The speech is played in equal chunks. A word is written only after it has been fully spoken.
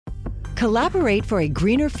Collaborate for a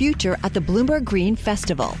greener future at the Bloomberg Green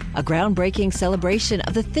Festival, a groundbreaking celebration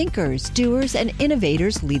of the thinkers, doers, and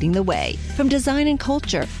innovators leading the way. From design and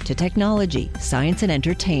culture to technology, science, and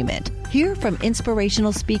entertainment. Hear from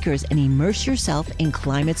inspirational speakers and immerse yourself in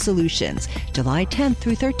climate solutions. July 10th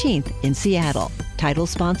through 13th in Seattle. Title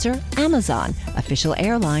sponsor, Amazon. Official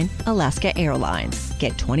airline, Alaska Airlines.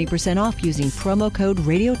 Get 20% off using promo code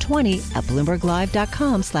radio20 at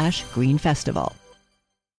bloomberglive.com/greenfestival.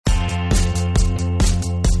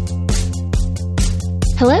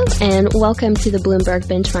 Hello, and welcome to the Bloomberg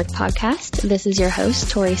Benchmark Podcast. This is your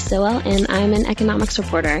host, Tori Stillwell, and I'm an economics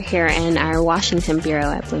reporter here in our Washington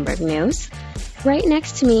bureau at Bloomberg News. Right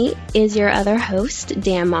next to me is your other host,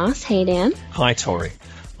 Dan Moss. Hey, Dan. Hi, Tori.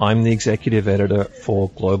 I'm the executive editor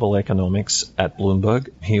for Global Economics at Bloomberg,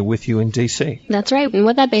 here with you in DC. That's right. And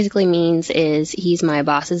what that basically means is he's my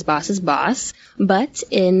boss's boss's boss. But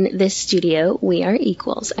in this studio, we are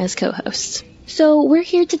equals as co-hosts. So we're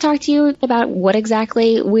here to talk to you about what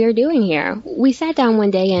exactly we're doing here. We sat down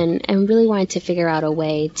one day and really wanted to figure out a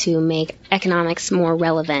way to make economics more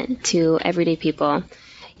relevant to everyday people.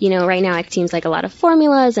 You know, right now it seems like a lot of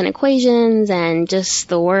formulas and equations and just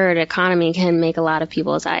the word economy can make a lot of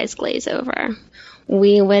people's eyes glaze over.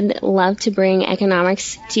 We would love to bring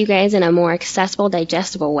economics to you guys in a more accessible,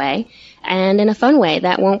 digestible way and in a fun way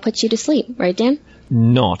that won't put you to sleep. Right, Dan?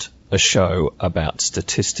 Not a show about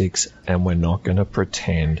statistics, and we're not going to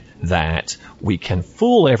pretend that we can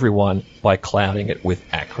fool everyone by clouding it with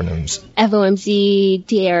acronyms. FOMC,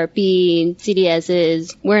 TARP,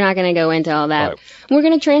 CDSs, we're not going to go into all that. Right. We're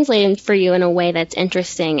going to translate it for you in a way that's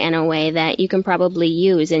interesting and a way that you can probably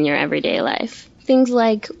use in your everyday life. Things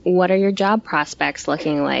like, what are your job prospects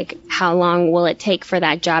looking like? How long will it take for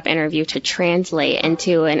that job interview to translate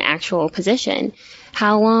into an actual position?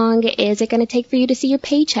 How long is it going to take for you to see your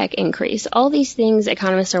paycheck increase? All these things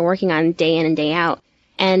economists are working on day in and day out.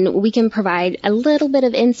 And we can provide a little bit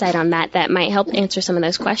of insight on that might help answer some of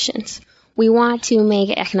those questions. We want to make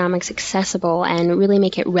economics accessible and really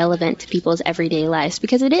make it relevant to people's everyday lives,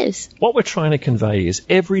 because it is. What we're trying to convey is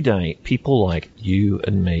every day people like you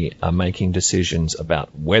and me are making decisions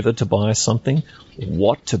about whether to buy something,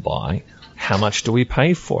 what to buy, how much do we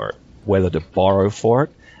pay for it, whether to borrow for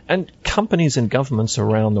it. And companies and governments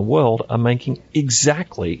around the world are making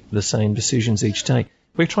exactly the same decisions each day.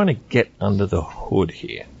 We're trying to get under the hood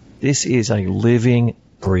here. This is a living,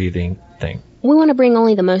 breathing thing. We want to bring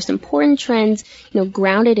only the most important trends,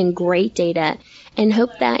 grounded in great data, and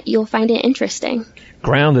hope that you'll find it interesting.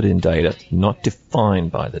 Grounded in data, not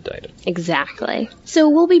defined by the data. Exactly. So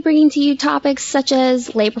we'll be bringing to you topics such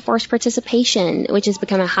as labor force participation, which has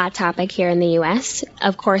become a hot topic here in the U.S.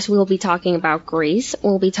 Of course, we'll be talking about Greece.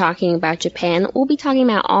 We'll be talking about Japan. We'll be talking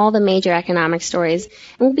about all the major economic stories,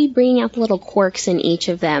 and we'll be bringing out the little quirks in each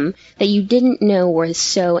of them that you didn't know were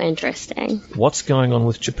so interesting. What's going on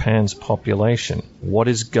with Japan's population? What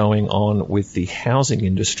is going on with the housing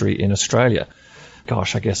industry in Australia?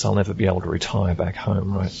 Gosh, I guess I'll never be able to retire back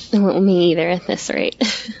home, right? Well, me either at this rate.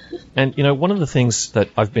 And, one of the things that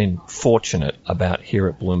I've been fortunate about here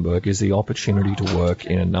at Bloomberg is the opportunity to work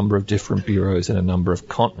in a number of different bureaus in a number of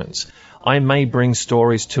continents. I may bring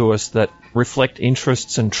stories to us that reflect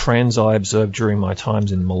interests and trends I observed during my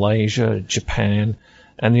times in Malaysia, Japan,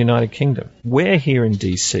 and the United Kingdom. We're here in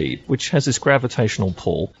DC, which has this gravitational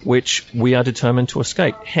pull, which we are determined to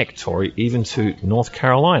escape. Heck, Tori, even to North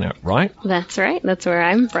Carolina, right? That's right. That's where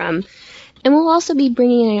I'm from. And we'll also be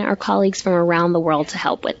bringing in our colleagues from around the world to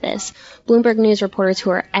help with this. Bloomberg News reporters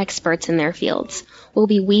who are experts in their fields. We'll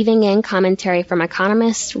be weaving in commentary from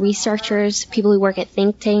economists, researchers, people who work at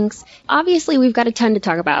think tanks. Obviously, we've got a ton to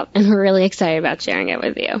talk about, and we're really excited about sharing it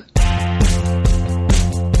with you.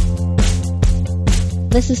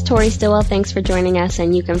 This is Tori Stillwell. Thanks for joining us,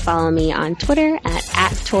 and you can follow me on Twitter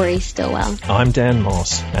at Tori Stillwell. I'm Dan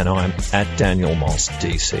Moss, and I'm at Daniel Moss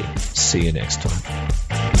DC. See you next time.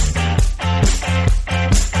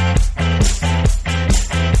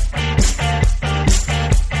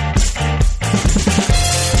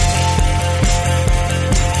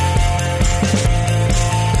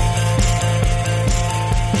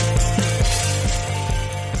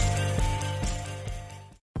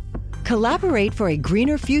 Collaborate for a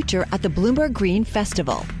greener future at the Bloomberg Green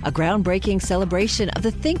Festival, a groundbreaking celebration of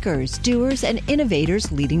the thinkers, doers, and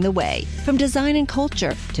innovators leading the way. From design and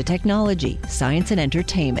culture to technology, science, and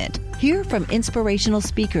entertainment. Hear from inspirational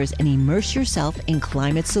speakers and immerse yourself in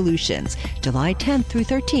climate solutions. July 10th through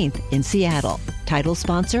 13th in Seattle. Title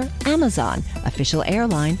sponsor, Amazon. Official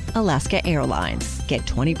airline, Alaska Airlines. Get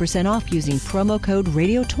 20% off using promo code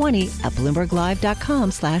radio20 at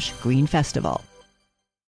bloomberglive.com/greenfestival.